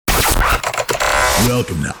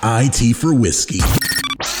Welcome to IT for Whiskey,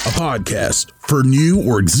 a podcast for new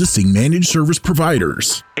or existing managed service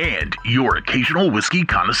providers and your occasional whiskey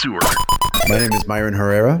connoisseur. My name is Myron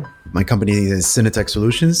Herrera. My company is Cinetech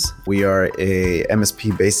Solutions. We are a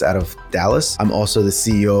MSP based out of Dallas. I'm also the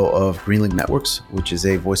CEO of Greenlink Networks, which is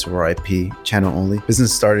a voice over IP channel only.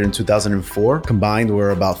 Business started in 2004. Combined,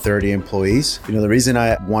 we're about 30 employees. The reason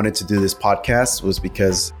I wanted to do this podcast was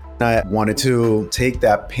because I wanted to take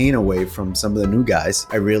that pain away from some of the new guys.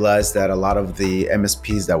 I realized that a lot of the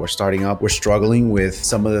MSPs that were starting up were struggling with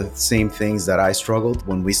some of the same things that I struggled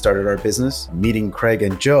when we started our business. Meeting Craig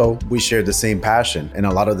and Joe, we shared the same passion and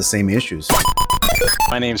a lot of the same issues.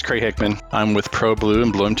 My name is Craig Hickman. I'm with ProBlue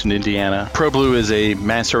in Bloomington, Indiana. ProBlue is a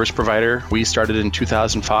managed service provider. We started in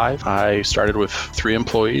 2005. I started with 3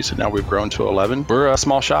 employees, and now we've grown to 11. We're a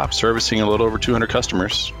small shop servicing a little over 200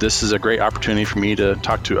 customers. This is a great opportunity for me to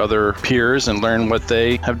talk to other peers and learn what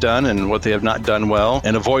they have done and what they have not done well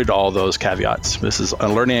and avoid all those caveats. This is a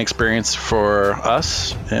learning experience for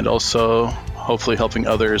us and also hopefully helping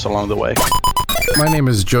others along the way. My name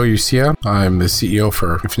is Joe Ucia. I'm the CEO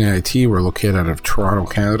for Infinity IT. We're located out of Toronto,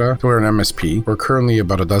 Canada. We're an MSP. We're currently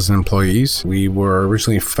about a dozen employees. We were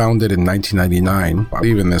originally founded in 1999. I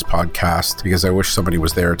believe in this podcast because I wish somebody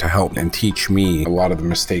was there to help and teach me a lot of the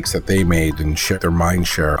mistakes that they made and share their mind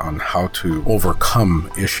share on how to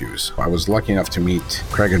overcome issues. I was lucky enough to meet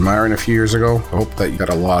Craig and Myron a few years ago. I hope that you got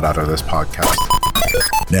a lot out of this podcast.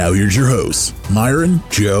 Now here's your hosts, Myron,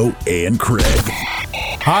 Joe, and Craig.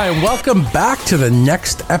 Hi, and welcome back to the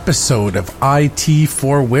next episode of IT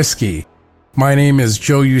for Whiskey. My name is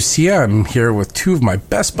Joe Ucia. I'm here with 2 of my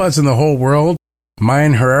best buds in the whole world,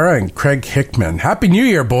 Myron Herrera and Craig Hickman. Happy New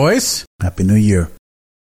Year, boys. Happy New Year.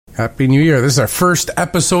 Happy New Year. This is our first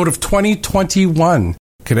episode of 2021.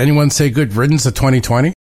 Can anyone say good riddance to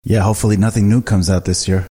 2020? Yeah, hopefully nothing new comes out this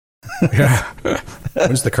year. Yeah.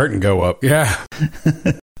 When's the curtain go up? Yeah.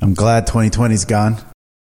 I'm glad 2020's gone.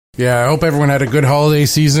 Yeah, I hope everyone had a good holiday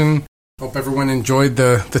season. Hope everyone enjoyed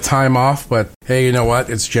the time off. But hey, you know what?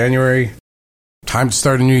 It's January. Time to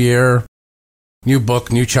start a new year. New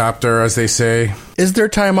book, new chapter, as they say. Is there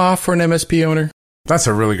time off for an MSP owner? That's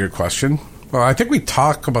a really good question. Well, I think we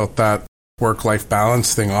talk about that work-life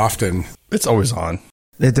balance thing often. It's always on.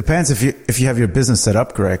 It depends if you have your business set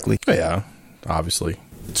up correctly. Oh, yeah, obviously.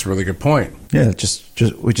 It's a really good point. Yeah,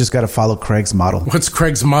 we just got to follow Craig's model. What's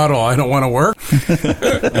Craig's model? I don't want to work?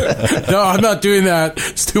 No, I'm not doing that.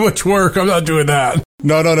 It's too much work. I'm not doing that.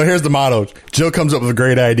 No. Here's the motto. Joe comes up with a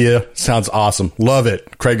great idea. Sounds awesome. Love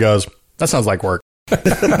it. Craig goes, that sounds like work. And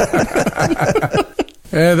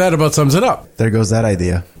that about sums it up. There goes that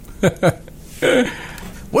idea.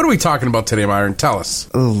 What are we talking about today, Myron? Tell us.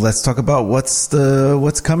 Let's talk about what's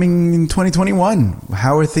coming in 2021.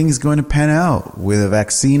 How are things going to pan out with a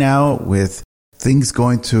vaccine out, with things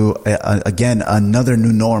going to, again, another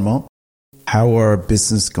new normal? How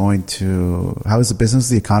is the business,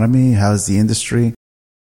 the economy, how is the industry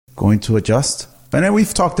going to adjust? And then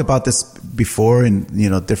we've talked about this before in,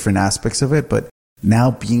 different aspects of it, but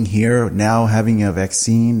now being here, now having a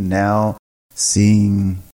vaccine, now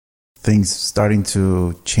seeing things starting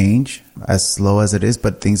to change, as slow as it is,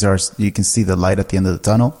 but you can see the light at the end of the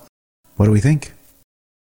tunnel. What do we think?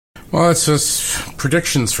 Well, it's just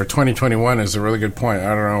predictions for 2021 is a really good point.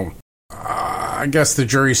 I don't know. I guess the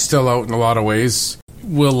jury's still out in a lot of ways.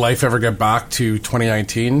 Will life ever get back to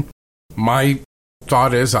 2019? My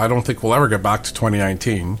thought is I don't think we'll ever get back to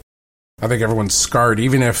 2019. I think everyone's scarred,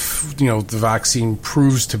 even if, the vaccine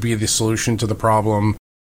proves to be the solution to the problem.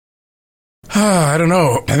 I don't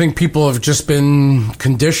know. I think people have just been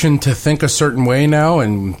conditioned to think a certain way now.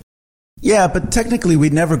 Yeah, but technically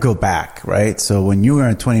we'd never go back, right? So when you were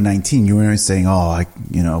in 2019, you weren't saying, I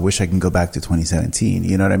wish I can go back to 2017.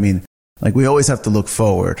 You know what I mean? Like, we always have to look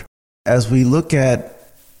forward. As we look at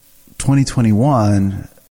 2021,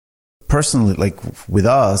 personally, like with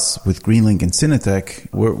us, with Greenlink and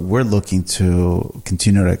Cinetech, we're looking to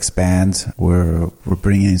continue to expand. We're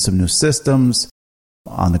bringing in some new systems.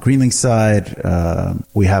 On the Greenlink side,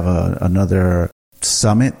 we have another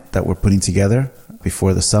summit that we're putting together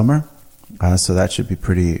before the summer. So that should be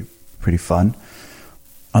pretty fun.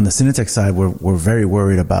 On the Cinetech side, we're very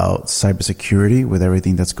worried about cybersecurity with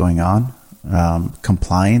everything that's going on.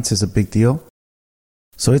 Compliance is a big deal.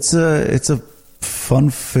 So it's a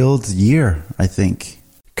fun-filled year, I think.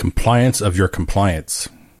 Compliance of your compliance.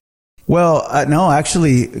 Well, no,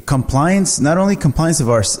 actually, compliance, not only compliance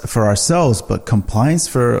for ourselves, but compliance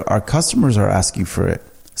for our customers are asking for it.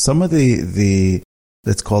 Some of the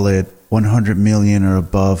let's call it 100 million or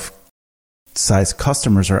above size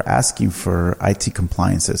customers are asking for IT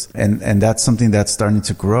compliances. And that's something that's starting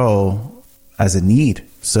to grow as a need.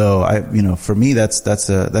 So for me, that's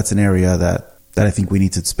an area that I think we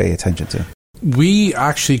need to pay attention to. We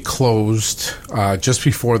actually closed just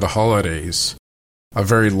before the holidays a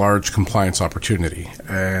very large compliance opportunity,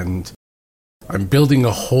 and I'm building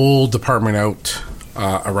a whole department out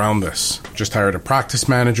around this. Just hired a practice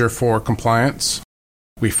manager for compliance.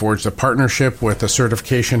 We forged a partnership with a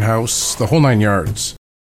certification house, the whole 9 yards.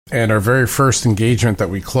 And our very first engagement that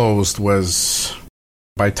we closed was,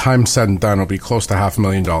 by time said and done, it'll be close to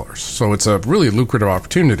 $500,000. So it's a really lucrative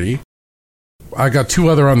opportunity. I got 2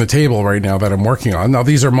 other on the table right now that I'm working on. Now,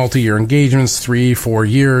 these are multi-year engagements, 3-4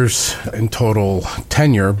 years in total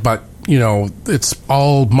tenure, but, it's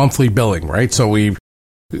all monthly billing, right? So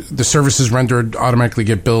the services rendered automatically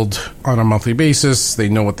get billed on a monthly basis. They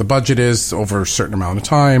know what the budget is over a certain amount of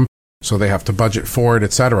time, so they have to budget for it,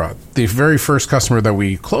 etc. The very first customer that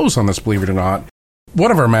we closed on this, believe it or not,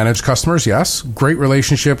 one of our managed customers, yes, great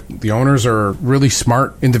relationship. The owners are really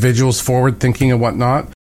smart individuals, forward-thinking and whatnot.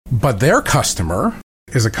 But their customer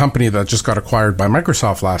is a company that just got acquired by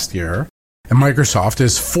Microsoft last year, and Microsoft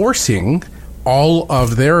is forcing all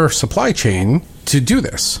of their supply chain to do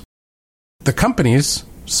this. The company is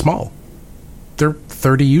small. They're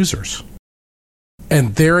 30 users.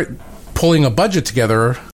 And they're pulling a budget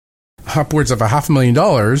together upwards of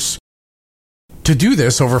 $500,000 to do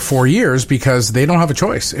this over 4 years because they don't have a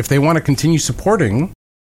choice. If they want to continue supporting,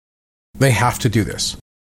 they have to do this.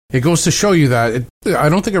 It goes to show you that I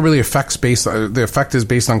don't think it really affects the effect is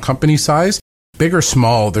based on company size. Big or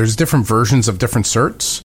small, there's different versions of different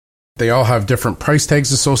certs. They all have different price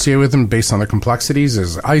tags associated with them based on their complexities.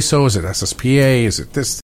 Is it ISO? Is it SSPA? Is it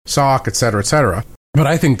this SOC, et cetera, et cetera? But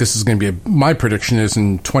I think this is going to be, my prediction is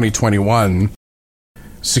in 2021,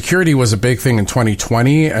 security was a big thing in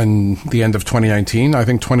 2020 and the end of 2019. I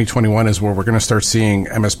think 2021 is where we're going to start seeing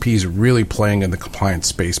MSPs really playing in the compliance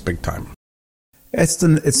space big time. It's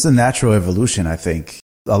the natural evolution, I think.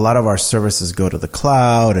 A lot of our services go to the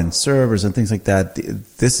cloud and servers and things like that.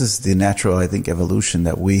 This is the natural, I think, evolution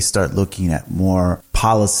that we start looking at more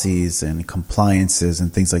policies and compliances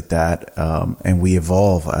and things like that, and we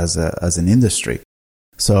evolve as an industry.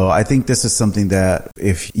 So I think this is something that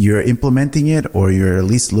if you're implementing it or you're at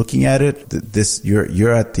least looking at it,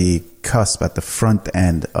 you're at the cusp, at the front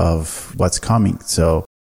end of what's coming. So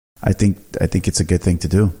I think it's a good thing to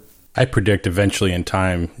do. I predict eventually in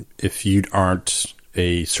time, if you aren't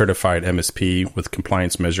a certified MSP with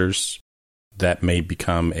compliance measures, that may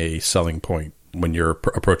become a selling point when you're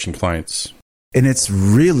approaching clients. And it's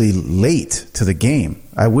really late to the game.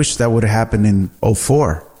 I wish that would have happened in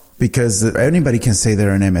 2004 because anybody can say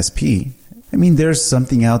they're an MSP. I mean, there's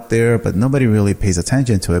something out there, but nobody really pays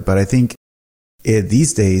attention to it. But I think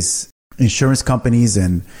these days, insurance companies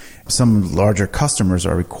and some larger customers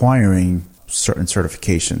are requiring certain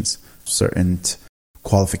certifications, certain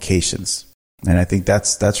qualifications. And I think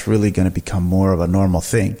that's really going to become more of a normal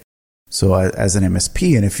thing. So as an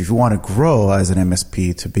MSP, and if you want to grow as an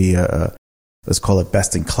MSP to be let's call it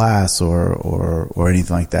best in class or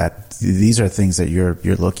anything like that, these are things that you're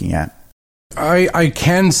looking at. I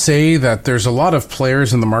can say that there's a lot of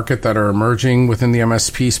players in the market that are emerging within the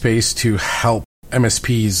MSP space to help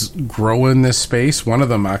MSPs grow in this space. One of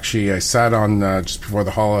them, actually, I sat on just before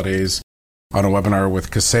the holidays on a webinar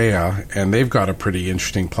with Kaseya, and they've got a pretty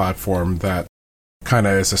interesting platform that kind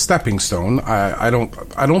of is a stepping stone. I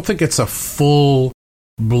don't think it's a full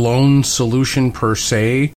blown solution per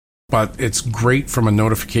se, but it's great from a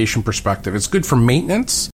notification perspective. It's good for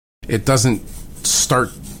maintenance. It doesn't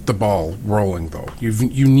start the ball rolling though.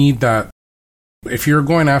 You need that. If you're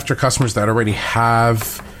going after customers that already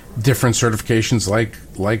have different certifications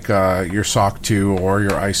like your SOC 2 or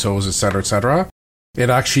your ISOs, et cetera, it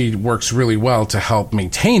actually works really well to help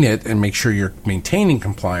maintain it and make sure you're maintaining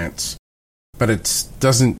compliance, but it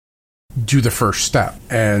doesn't do the first step.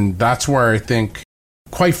 And that's where I think,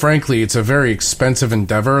 quite frankly, it's a very expensive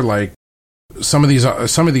endeavor. Like some of these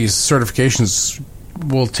certifications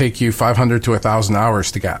will take you 500 to 1,000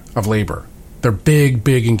 hours to get of labor. They're big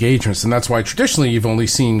engagements. And that's why traditionally you've only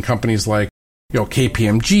seen companies like,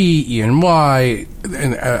 KPMG, E&Y,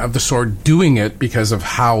 and of the sort doing it because of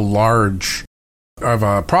how large of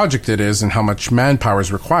a project it is and how much manpower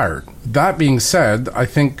is required. That being said, I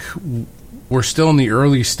think we're still in the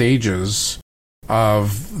early stages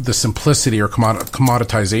of the simplicity or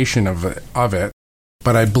commoditization of it.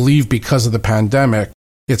 But I believe because of the pandemic,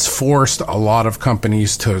 it's forced a lot of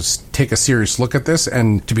companies to take a serious look at this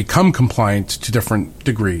and to become compliant to different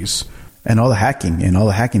degrees. And all the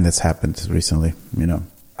hacking that's happened recently,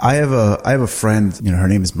 I have a friend, her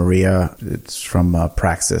name is Maria. It's from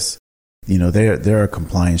Praxis. They're a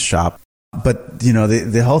compliance shop. But,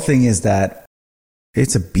 the whole thing is that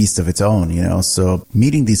it's a beast of its own, So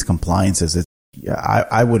meeting these compliances,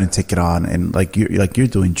 I wouldn't take it on. And like you're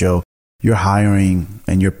doing, Joe, you're hiring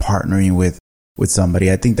and you're partnering with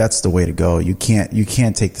somebody. I think that's the way to go. You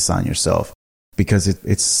can't take this on yourself because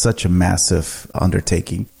it's such a massive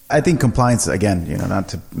undertaking. I think compliance, again, not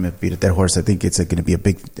to beat a dead horse, I think it's going to be a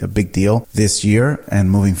big deal this year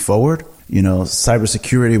and moving forward.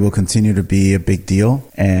 Cybersecurity will continue to be a big deal,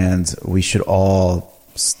 and we should all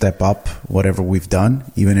step up whatever we've done.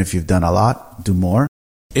 Even if you've done a lot, do more.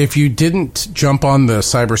 If you didn't jump on the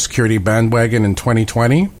cybersecurity bandwagon in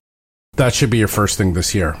 2020, that should be your first thing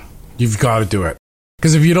this year. You've got to do it.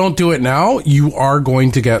 Because if you don't do it now, you are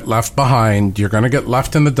going to get left behind. You're going to get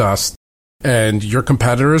left in the dust. And your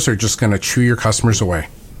competitors are just going to chew your customers away.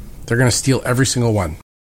 They're going to steal every single one.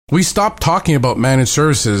 We stopped talking about managed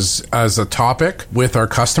services as a topic with our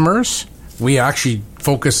customers. We actually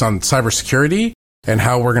focus on cybersecurity and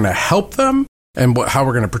how we're going to help them and how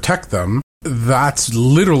we're going to protect them. That's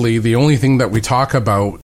literally the only thing that we talk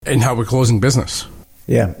about in how we're closing business.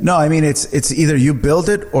 Yeah. No, I mean, it's either you build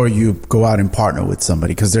it or you go out and partner with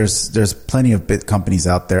somebody, because there's plenty of bit companies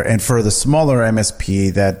out there. And for the smaller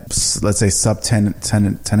MSP that, let's say, sub 10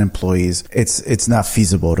 employees, it's not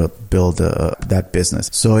feasible to build that business.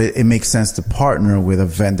 So it makes sense to partner with a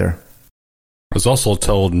vendor. I was also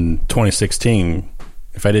told in 2016,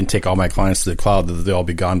 if I didn't take all my clients to the cloud, that they'll all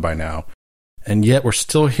be gone by now. And yet we're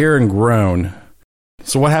still here and grown.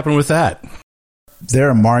 So what happened with that? There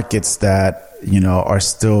are markets that are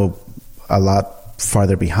still a lot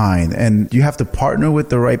farther behind, and you have to partner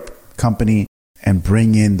with the right company and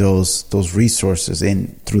bring in those resources in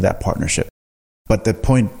through that partnership. But the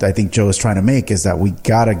point I think Joe is trying to make is that we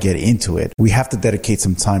got to get into it. We have to dedicate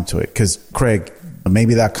some time to it, because Craig,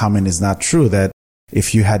 maybe that comment is not true, that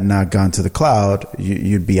if you had not gone to the cloud,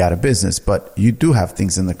 you'd be out of business, but you do have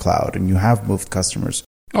things in the cloud and you have moved customers.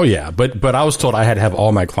 Oh yeah, but I was told I had to have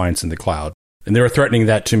all my clients in the cloud. And they were threatening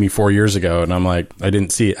that to me 4 years ago. And I'm like, I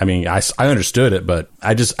didn't see it. I mean, I understood it, but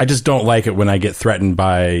I just don't like it when I get threatened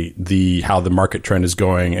by how the market trend is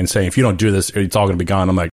going and saying, if you don't do this, it's all going to be gone.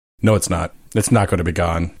 I'm like, no, it's not. It's not going to be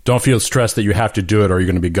gone. Don't feel stressed that you have to do it or you're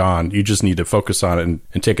going to be gone. You just need to focus on it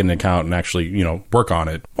and take it into account and actually, work on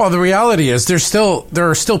it. Well, the reality is there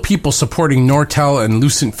are still people supporting Nortel and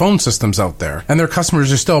Lucent phone systems out there, and their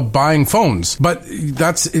customers are still buying phones. But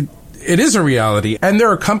that's it. It is a reality. And there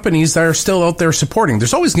are companies that are still out there supporting.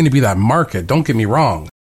 There's always going to be that market. Don't get me wrong.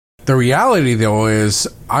 The reality, though, is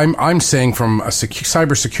I'm saying from a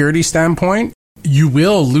cybersecurity standpoint, you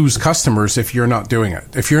will lose customers if you're not doing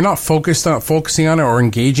it. If you're not focusing on it or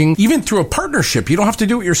engaging, even through a partnership, you don't have to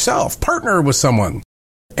do it yourself. Partner with someone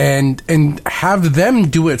and have them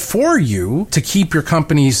do it for you to keep your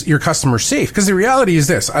customers safe. Because the reality is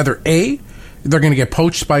this: either A, they're going to get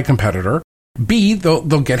poached by a competitor. B, they'll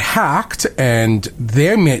get hacked and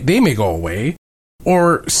they may go away.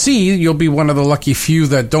 Or C, you'll be one of the lucky few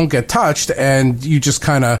that don't get touched and you just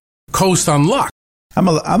kind of coast on luck. I'm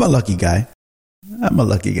a lucky guy.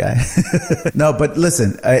 No, but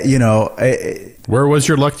listen, where was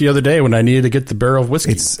your luck the other day when I needed to get the barrel of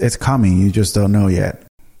whiskey? It's coming. You just don't know yet.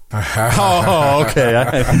 Oh,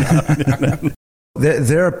 okay.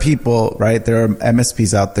 There are people, right? There are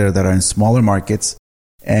MSPs out there that are in smaller markets,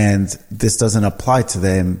 and this doesn't apply to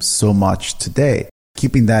them so much today.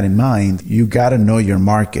 Keeping that in mind, you got to know your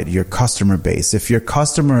market, your customer base. If your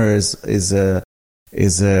customer is a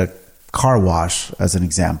car wash, as an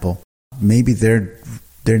example, maybe their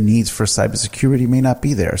needs for cybersecurity may not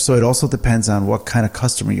be there. So it also depends on what kind of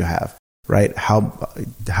customer you have, right?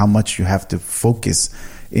 How much you have to focus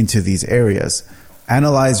into these areas.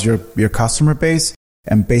 Analyze your customer base,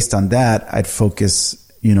 and based on that, I'd focus,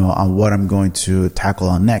 on what I'm going to tackle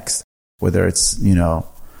on next, whether it's,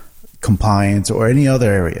 compliance or any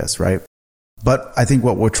other areas, right? But I think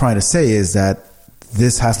what we're trying to say is that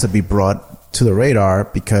this has to be brought to the radar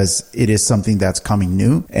because it is something that's coming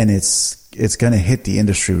new, and it's going to hit the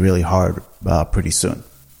industry really hard pretty soon.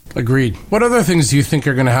 Agreed. What other things do you think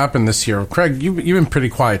are going to happen this year? Craig, you've been pretty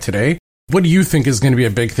quiet today. What do you think is going to be a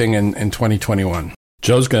big thing in 2021?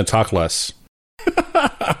 Joe's going to talk less.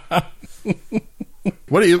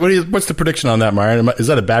 What's the prediction on that, Myron? Is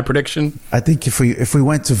that a bad prediction? I think if we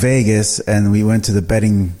went to Vegas and we went to the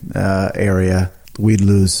betting area, we'd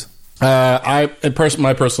lose. My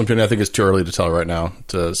personal opinion, I think it's too early to tell right now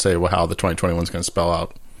to say how the 2021 is going to spell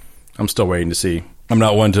out. I'm still waiting to see. I'm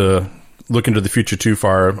not one to look into the future too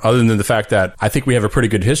far, other than the fact that I think we have a pretty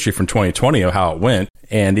good history from 2020 of how it went.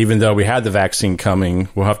 And even though we had the vaccine coming,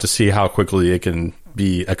 we'll have to see how quickly it can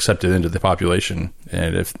be accepted into the population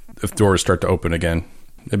and if doors start to open again.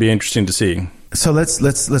 It'd be interesting to see. So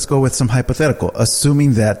let's go with some hypothetical.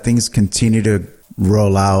 Assuming that things continue to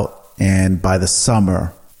roll out and by the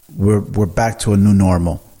summer we're back to a new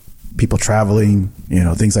normal. People traveling,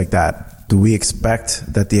 things like that. Do we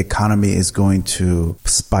expect that the economy is going to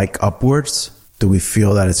spike upwards? Do we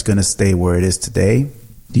feel that it's going to stay where it is today?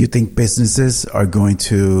 Do you think businesses are going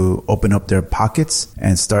to open up their pockets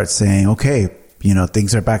and start saying, okay,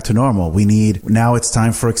 things are back to normal. Now it's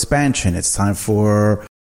time for expansion. It's time for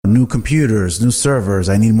new computers, new servers.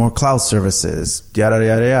 I need more cloud services, yada,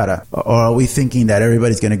 yada, yada. Or are we thinking that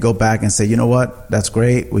everybody's going to go back and say, you know what? That's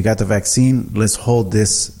great. We got the vaccine. Let's hold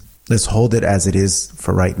it as it is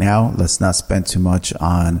for right now. Let's not spend too much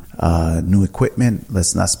on new equipment.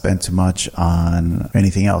 Let's not spend too much on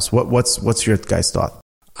anything else. What's your guys' thought?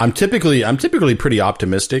 I'm typically pretty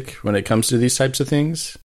optimistic when it comes to these types of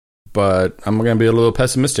things, but I'm going to be a little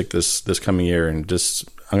pessimistic this coming year, and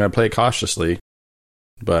I'm going to play it cautiously.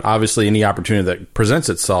 But obviously, any opportunity that presents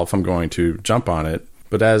itself, I'm going to jump on it.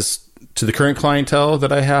 But as to the current clientele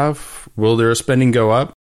that I have, will their spending go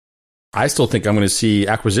up? I still think I'm going to see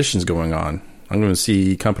acquisitions going on. I'm going to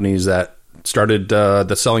see companies that started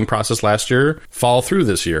the selling process last year fall through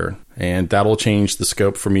this year, and that'll change the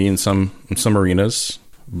scope for me in some arenas.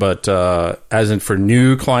 But as in for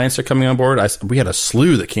new clients that are coming on board, we had a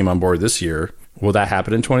slew that came on board this year. Will that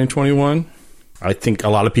happen in 2021? I think a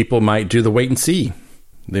lot of people might do the wait and see.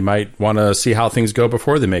 They might want to see how things go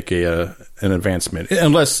before they make an advancement,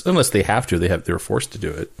 unless they have to. They're forced to do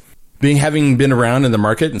it. Having been around in the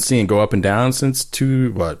market and seeing it go up and down since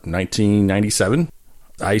 1997,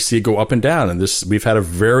 I see it go up and down. And we've had a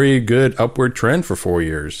very good upward trend for 4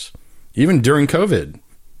 years, even during COVID.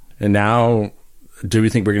 And now, do we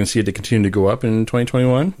think we're going to see it continue to go up in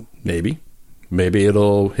 2021? Maybe. Maybe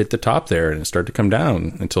it'll hit the top there and start to come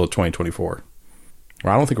down until 2024.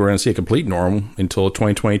 Well, I don't think we're going to see a complete norm until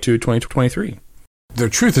 2022, 2023. The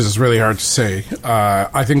truth is, it's really hard to say.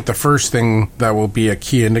 I think the first thing that will be a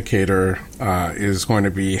key indicator is going to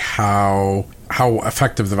be how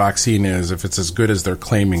effective the vaccine is, if it's as good as they're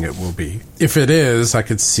claiming it will be. If it is, I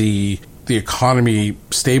could see the economy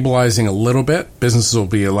stabilizing a little bit. Businesses will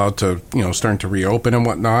be allowed to, starting to reopen and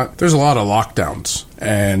whatnot. There's a lot of lockdowns,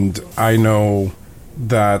 and I know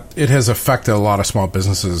that it has affected a lot of small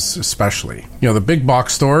businesses, especially. The big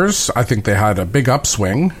box stores, I think they had a big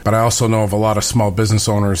upswing, but I also know of a lot of small business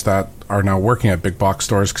owners that are now working at big box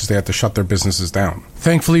stores because they had to shut their businesses down.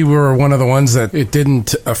 Thankfully, we were one of the ones that it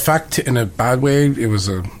didn't affect in a bad way.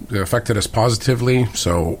 It affected us positively.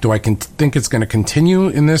 So do I think it's going to continue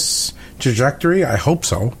in this trajectory? I hope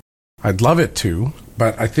so. I'd love it to,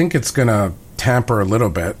 but I think it's going to tamper a little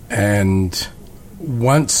bit. And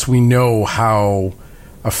once we know how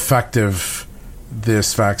effective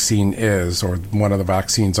this vaccine is, or one of the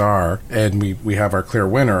vaccines are, and we have our clear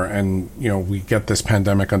winner, and we get this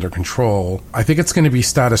pandemic under control, I think it's going to be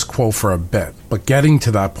status quo for a bit. But getting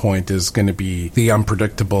to that point is going to be the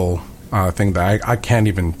unpredictable thing that I can't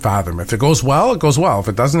even fathom. If it goes well, it goes well. If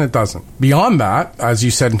it doesn't, it doesn't. Beyond that, as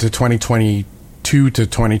you said, into 2022 to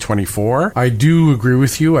 2024, I do agree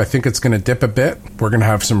with you. I think it's going to dip a bit. We're going to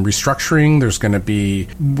have some restructuring.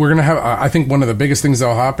 I think one of the biggest things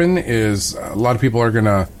that'll happen is a lot of people are going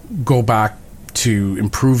to go back to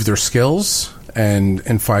improve their skills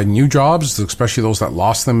and find new jobs, especially those that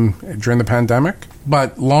lost them during the pandemic.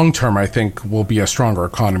 But long term, I think will be a stronger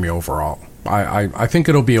economy overall. I think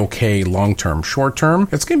it'll be okay long term. Short term,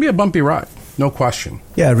 it's going to be a bumpy ride. No question.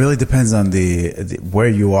 Yeah, it really depends on the where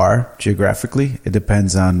you are geographically. It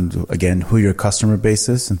depends on, again, who your customer base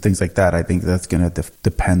is and things like that. I think that's going to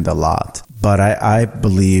depend a lot. But I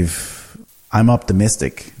believe, I'm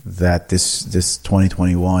optimistic that this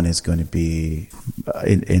 2021 is going to be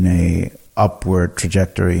in a upward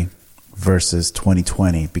trajectory versus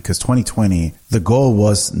 2020. Because 2020, the goal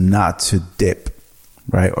was not to dip,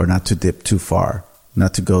 right? Or not to dip too far.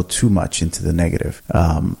 Not to go too much into the negative.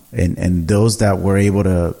 And those that were able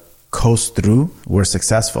to coast through were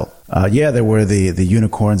successful. There were the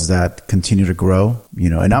unicorns that continue to grow,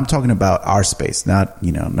 and I'm talking about our space, not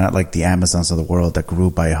like the Amazons of the world that grew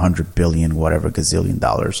by 100 billion, whatever, gazillion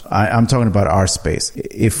dollars. I'm talking about our space.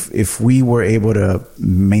 If we were able to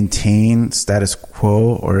maintain status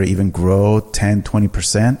quo or even grow 10,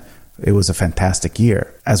 20%, it was a fantastic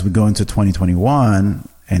year. As we go into 2021,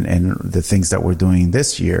 and the things that we're doing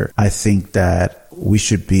this year, I think that we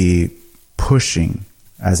should be pushing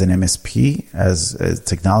as an MSP, as a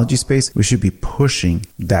technology space, we should be pushing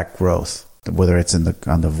that growth. Whether it's on the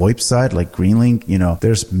VoIP side, like Greenlink,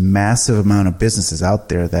 there's massive amount of businesses out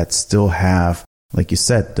there that still have, like you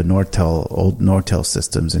said, the old Nortel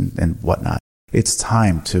systems and whatnot. it's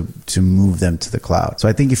time to move them to the cloud. So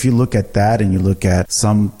I think if you look at that and you look at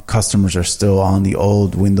some customers are still on the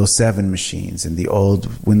old Windows 7 machines and the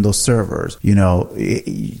old Windows servers,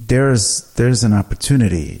 there's an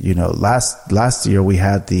opportunity. Last year we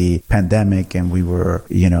had the pandemic and we were,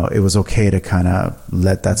 it was okay to kind of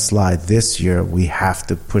let that slide. This year we have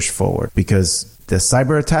to push forward because the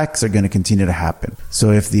cyber attacks are going to continue to happen.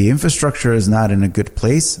 So if the infrastructure is not in a good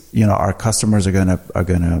place, our customers are going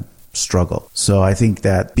to struggle. So I think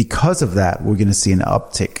that because of that, we're going to see an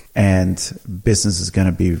uptick and business is going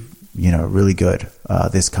to be, really good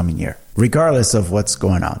this coming year, regardless of what's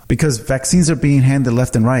going on, because vaccines are being handed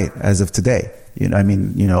left and right as of today.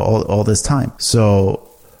 All this time. So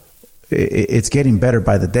it's getting better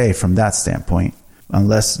by the day from that standpoint.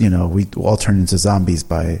 Unless, we all turn into zombies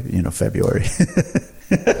by, February.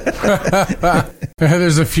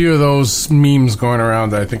 There's a few of those memes going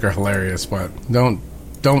around that I think are hilarious, but don't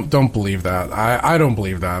believe that. I don't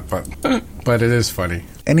believe that, but it is funny.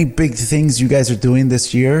 Any big things you guys are doing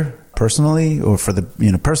this year personally, or for the,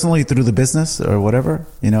 personally through the business or whatever,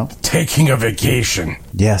 Taking a vacation.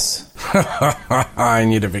 Yes. I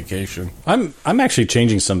need a vacation. I'm actually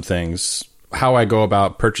changing some things. How I go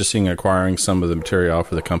about purchasing and acquiring some of the material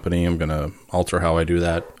for the company, I'm going to alter how I do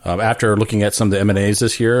that. After looking at some of the M&As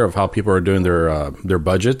this year of how people are doing their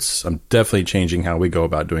budgets, I'm definitely changing how we go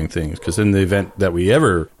about doing things. Because in the event that we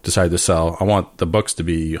ever decide to sell, I want the books to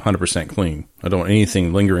be 100% clean. I don't want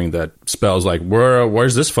anything lingering that spells like,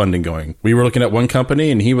 where's this funding going? We were looking at one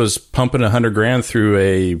company and he was pumping $100,000 through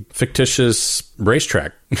a fictitious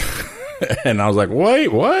racetrack. And I was like, wait,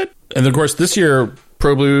 what? And of course, this year,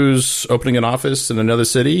 ProBlue's opening an office in another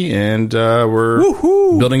city, and we're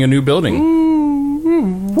building a new building.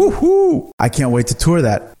 Woohoo! I can't wait to tour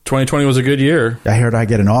that. 2020 was a good year. I heard I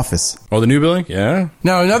get an office. Oh, the new building? Yeah.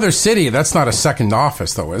 Now, another city, that's not a second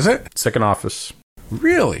office, though, is it? Second office.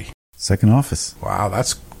 Really? Second office. Wow,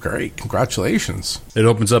 that's great. Congratulations. It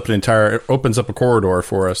opens up a corridor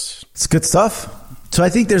for us. It's good stuff. So I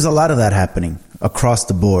think there's a lot of that happening across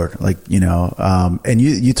the board, and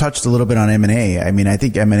you touched a little bit on M&A. I mean, I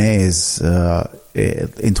think M&A is,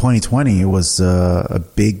 in 2020, it was a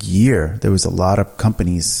big year. There was a lot of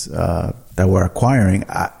companies that were acquiring.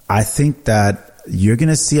 I think that you're going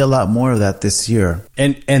to see a lot more of that this year.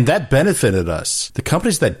 And that benefited us. The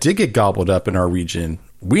companies that did get gobbled up in our region,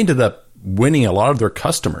 we ended up winning a lot of their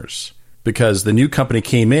customers. Because the new company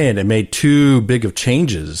came in and made too big of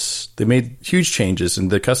changes. They made huge changes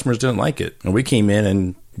and the customers didn't like it. And we came in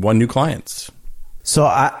and won new clients. So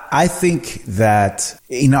I think that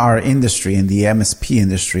in our industry, in the MSP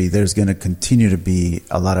industry, there's going to continue to be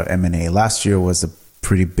a lot of M&A. Last year was a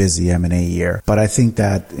pretty busy M&A year. But I think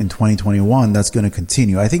that in 2021, that's going to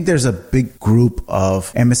continue. I think there's a big group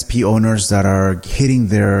of MSP owners that are hitting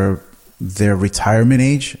their retirement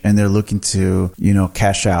age and they're looking to,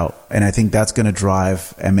 cash out. And I think that's going to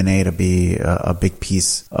drive M&A to be a big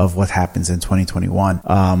piece of what happens in 2021.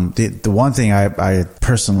 The one thing I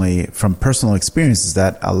personally, from personal experience, is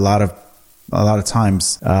that a lot of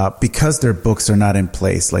times, because their books are not in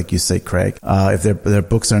place, like you say, Craig, if their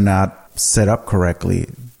books are not set up correctly,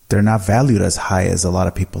 they're not valued as high as a lot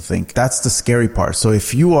of people think. That's the scary part. So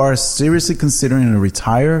if you are seriously considering to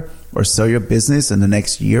retire or sell your business in the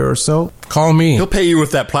next year or so, call me. He'll pay you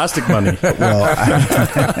with that plastic money. Well,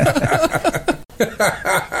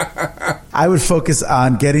 I would focus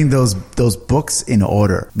on getting those books in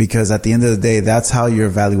order, because at the end of the day, that's how your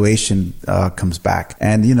valuation comes back.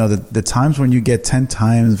 And the times when you get 10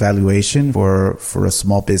 times valuation for a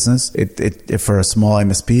small business, it for a small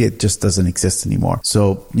MSP, it just doesn't exist anymore.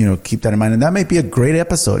 So keep that in mind, and that might be a great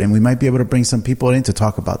episode, and we might be able to bring some people in to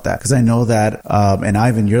talk about that, because I know that and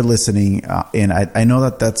Ivan, you're listening, and I know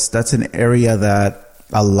that that's an area that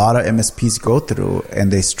a lot of MSPs go through,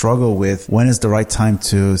 and they struggle with when is the right time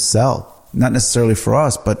to sell. Not necessarily for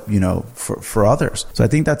us, but for others. So I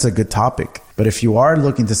think that's a good topic. But if you are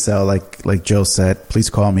looking to sell, like Joe said, please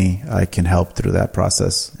call me. I can help through that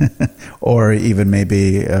process, or even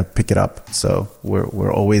maybe pick it up. So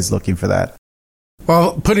we're always looking for that.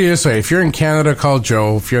 Well, put it this way: if you're in Canada, call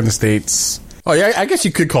Joe. If you're in the States, oh yeah, I guess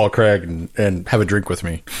you could call Craig and have a drink with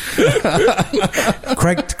me.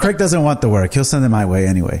 Craig doesn't want the work. He'll send it my way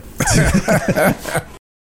anyway.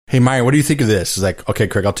 Hey, Myron, what do you think of this? It's like, okay,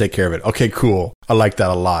 Craig, I'll take care of it. Okay, cool. I like that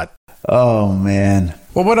a lot. Oh, man.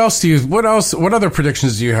 Well, what other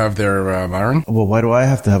predictions do you have there, Myron? Well, why do I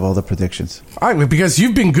have to have all the predictions? Because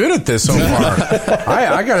you've been good at this so far.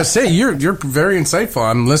 I got to say, you're very insightful.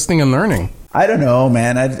 I'm listening and learning. I don't know,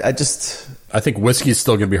 man. I think whiskey's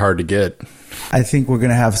still going to be hard to get. I think we're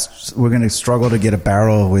going to struggle to get a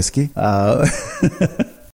barrel of whiskey.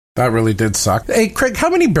 That really did suck. Hey, Craig, how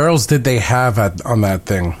many barrels did they have on that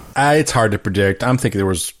thing? It's hard to predict. I'm thinking there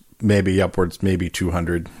was maybe upwards, maybe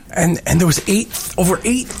 200. And there was over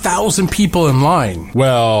 8,000 people in line.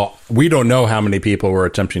 Well, we don't know how many people were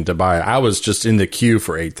attempting to buy it. I was just in the queue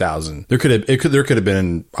for 8,000. There could have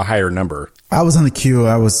been a higher number. I was on the queue.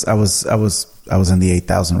 I was in the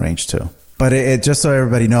 8,000 range too. But it just so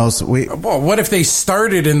everybody knows, well, what if they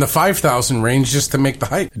started in the 5,000 range just to make the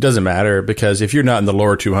hype? It doesn't matter, because if you're not in the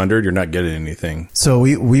lower 200, you're not getting anything. So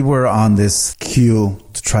we were on this queue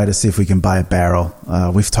to try to see if we can buy a barrel.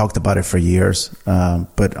 We've talked about it for years,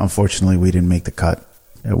 but unfortunately we didn't make the cut.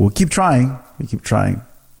 We'll keep trying.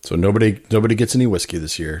 So nobody gets any whiskey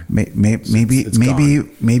this year. Maybe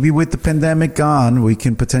with the pandemic gone, we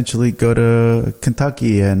can potentially go to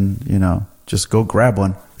Kentucky and just go grab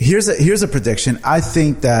one. Here's a prediction. I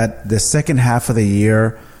think that the second half of the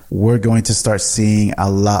year, we're going to start seeing a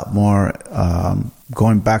lot more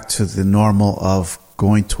going back to the normal of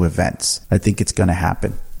going to events. I think it's going to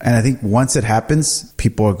happen. And I think once it happens,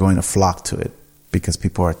 people are going to flock to it because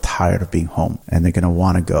people are tired of being home and they're going to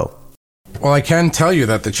want to go. Well, I can tell you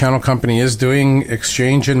that the channel company is doing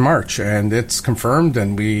exchange in March, and it's confirmed,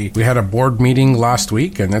 and we had a board meeting last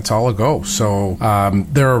week, and it's all a go. So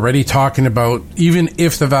they're already talking about, even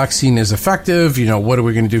if the vaccine is effective, what are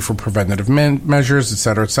we going to do for preventative measures, et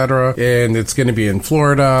cetera, and it's going to be in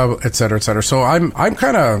Florida, et cetera, et cetera. So I'm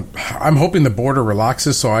hoping the border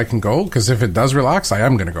relaxes so I can go, because if it does relax, I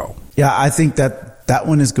am going to go. Yeah, I think that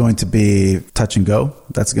one is going to be touch and go.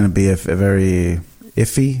 That's going to be a very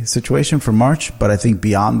iffy situation for March, but I think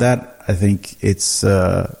beyond that, I think it's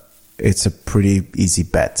a pretty easy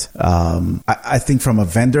bet. I think from a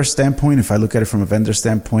vendor standpoint, if I look at it from a vendor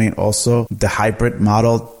standpoint, also the hybrid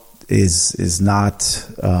model is not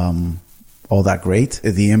all that great.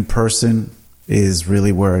 The in-person is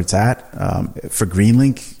really where it's at. For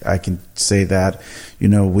Greenlink, I can say that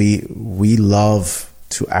we love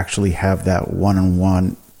to actually have that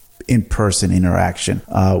one-on-one in-person interaction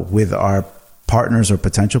with our partners or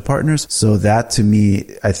potential partners. So that to me,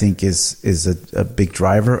 I think is a big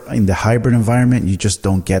driver. In the hybrid environment, you just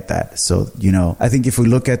don't get that. So, I think if we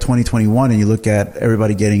look at 2021 and you look at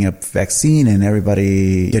everybody getting a vaccine and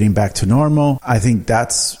everybody getting back to normal, I think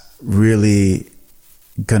that's really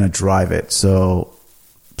going to drive it. So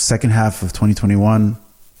second half of 2021,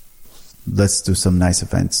 let's do some nice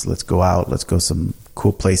events. Let's go out. Let's go some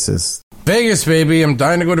cool places. Vegas, baby. I'm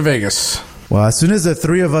dying to go to Vegas. Well, as soon as the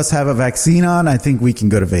three of us have a vaccine on, I think we can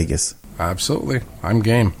go to Vegas. Absolutely. I'm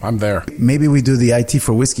game. I'm there. Maybe we do the IT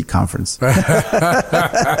for Whiskey conference. That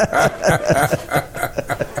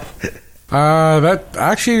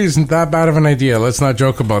actually isn't that bad of an idea. Let's not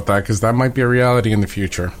joke about that, because that might be a reality in the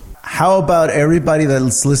future. How about everybody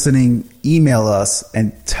that's listening email us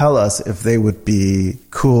and tell us if they would be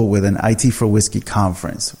cool with an IT for Whiskey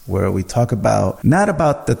conference where we talk about, not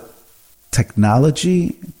about the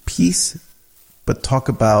technology piece, but talk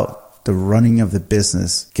about the running of the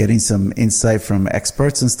business, getting some insight from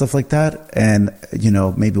experts and stuff like that. And,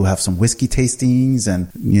 maybe we'll have some whiskey tastings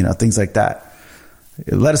and, things like that.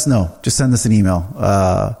 Let us know. Just send us an email.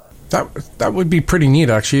 That would be pretty neat,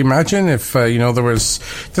 actually. Imagine if, there was,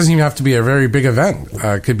 it doesn't even have to be a very big event.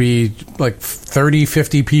 It could be like 30,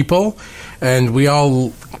 50 people, and we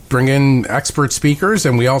all bring in expert speakers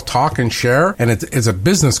and we all talk and share. And it's a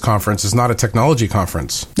business conference. It's not a technology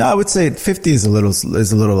conference. No, I would say 50 is a little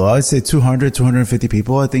low. I'd say 200, 250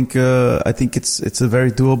 people. I think it's a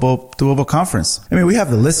very doable conference. I mean, we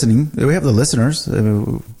have the listeners.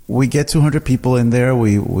 We get 200 people in there.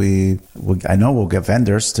 I know we'll get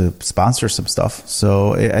vendors to sponsor some stuff.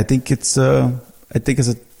 So I think it's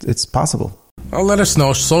possible. Well, let us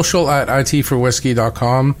know.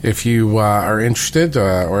 social@itforwhiskey.com if you are interested,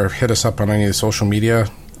 or hit us up on any of the social media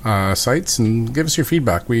sites and give us your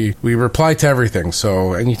feedback. We reply to everything.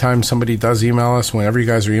 So anytime somebody does email us, whenever you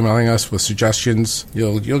guys are emailing us with suggestions,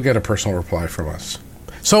 you'll get a personal reply from us.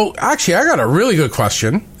 So actually, I got a really good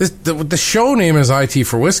question. The show name is IT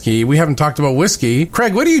for Whiskey. We haven't talked about whiskey.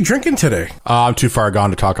 Craig, what are you drinking today? I'm too far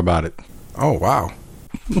gone to talk about it. Oh, wow.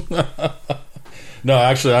 No,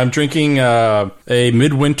 actually, I'm drinking a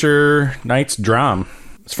Midwinter Nights Dram.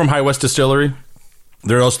 It's from High West Distillery.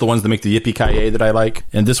 They're also the ones that make the Yippee-Ki-Yay that I like.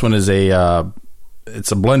 And this one is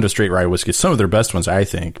it's a blend of straight rye whiskey. It's some of their best ones, I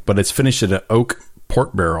think. But it's finished at an oak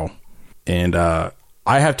port barrel. And I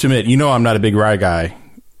have to admit, I'm not a big rye guy.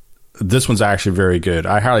 This one's actually very good.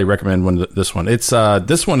 I highly recommend this one. It's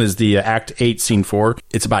this one is the Act 8 Scene 4.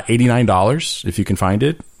 It's about $89 if you can find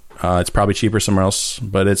it. It's probably cheaper somewhere else,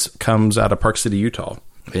 but it comes out of Park City, Utah.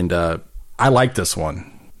 And I like this one.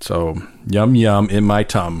 So, yum, yum in my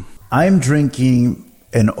tum. I'm drinking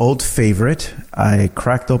an old favorite. I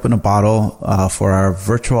cracked open a bottle for our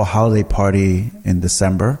virtual holiday party in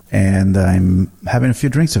December, and I'm having a few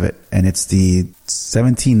drinks of it. And it's the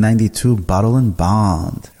 1792 Bottle and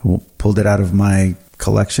Bond. Pulled it out of my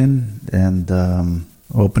collection and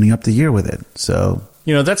opening up the year with it. So,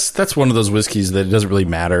 that's one of those whiskeys that it doesn't really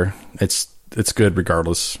matter. It's good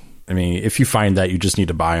regardless. I mean, if you find that, you just need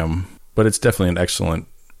to buy them. But it's definitely an excellent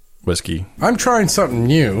whiskey. I'm trying something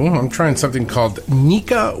new. I'm trying something called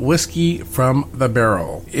Nika Whiskey from the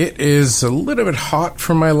Barrel. It is a little bit hot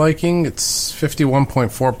for my liking. It's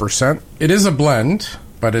 51.4%. It is a blend,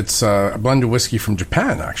 but it's a blended whiskey from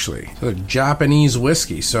Japan, actually. So a Japanese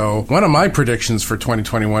whiskey. So one of my predictions for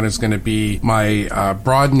 2021 is going to be my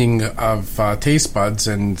broadening of taste buds,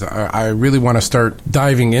 and I really want to start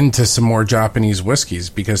diving into some more Japanese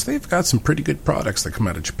whiskeys because they've got some pretty good products that come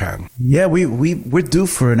out of Japan. Yeah, we're due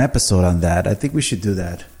for an episode on that. I think we should do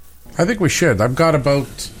that. I think we should. I've got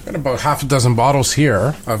about half a dozen bottles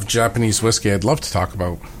here of Japanese whiskey I'd love to talk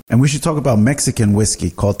about. And we should talk about Mexican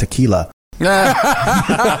whiskey called tequila. I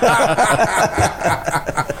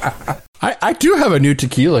do have a new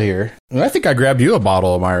tequila here. I think I grabbed you a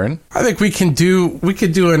bottle, Myron. I think we could do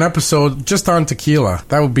an episode just on tequila.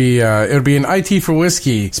 That would be it would be an IT for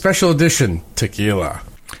whiskey special edition tequila.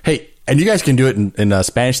 Hey, and you guys can do it in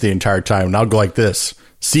Spanish the entire time, and I'll go like this.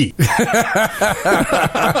 Sí.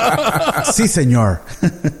 Sí, señor.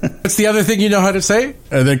 What's the other thing you know how to say?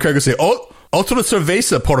 And then Craig will say, otra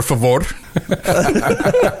cerveza, por favor.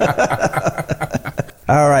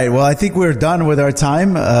 All right. Well, I think we're done with our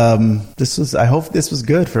time. I hope this was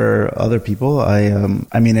good for other people. I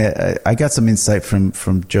got some insight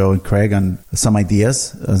from Joe and Craig on some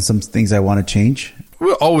ideas, on some things I want to change.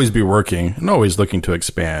 We'll always be working and always looking to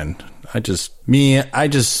expand.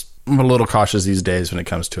 I'm a little cautious these days when it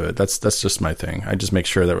comes to it. That's just my thing. I just make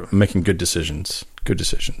sure that we're making good decisions.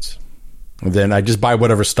 And then I just buy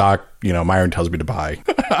whatever stock, Myron tells me to buy.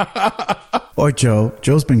 Or Joe.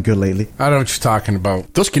 Joe's been good lately. I don't know what you're talking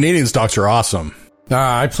about. Those Canadian stocks are awesome.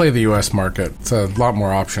 I play the U.S. market. It's a lot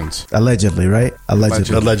more options. Allegedly, right?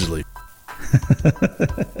 Allegedly.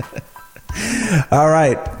 All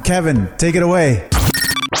right. Kevin, take it away.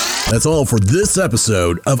 That's all for this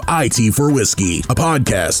episode of IT for Whiskey, a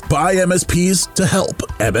podcast by MSPs to help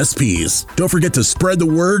MSPs. Don't forget to spread the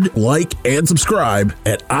word, like, and subscribe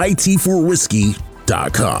at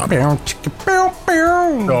it4whiskey.com.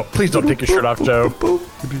 Oh, please don't take your shirt off, Joe.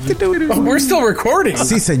 We're still recording.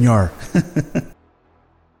 Sí, señor.